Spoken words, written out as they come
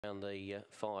around the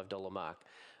 $5 mark.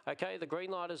 Okay, the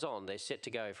green light is on. They're set to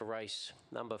go for race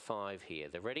number 5 here.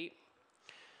 They're ready.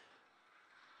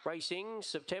 Racing,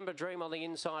 September Dream on the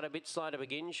inside, a bit slow to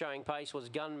begin. Showing pace was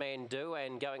Gunman Do,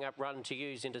 and going up Run to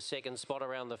Use into second spot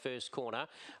around the first corner.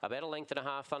 About a length and a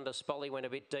half, Thunder Spolly went a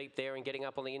bit deep there, and getting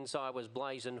up on the inside was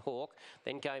Blazing Hawk.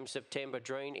 Then came September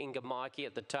Dream. Inga Mikey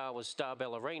at the tail was Star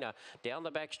Ballerina. Down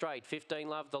the back straight, 15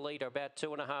 Love the leader, about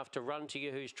 2.5 to Run to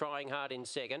You, who's trying hard in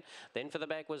second. Then for the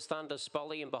back was Thunder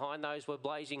Spolly, and behind those were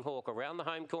Blazing Hawk. Around the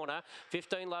home corner,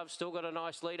 15 Love still got a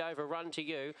nice lead over Run to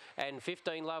You, and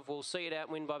 15 Love will see it out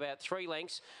and win by about 3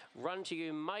 lengths. Run to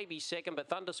You may be second, but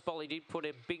Thunder Spolly did put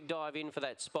a big dive in for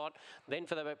that spot. Then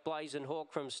for the Blazing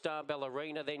Hawk from Star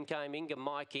Ballerina. Then came Inga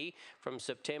Mikey from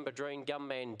September Dream,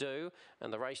 Gunman Do,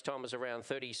 and the race time was around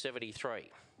 30.73.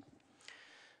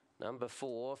 Number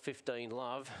 4, 15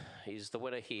 Love, is the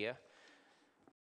winner here.